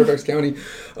 to the Fairfax County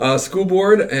School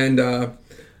Board, and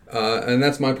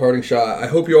that's my parting shot. I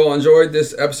hope you all enjoyed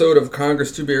this episode of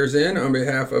Congress 2 Bears In. On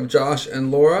behalf of Josh and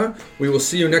Laura, we will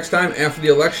see you next time after the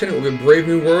election. It will be a brave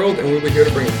new world, and we'll be here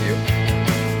to bring it to you.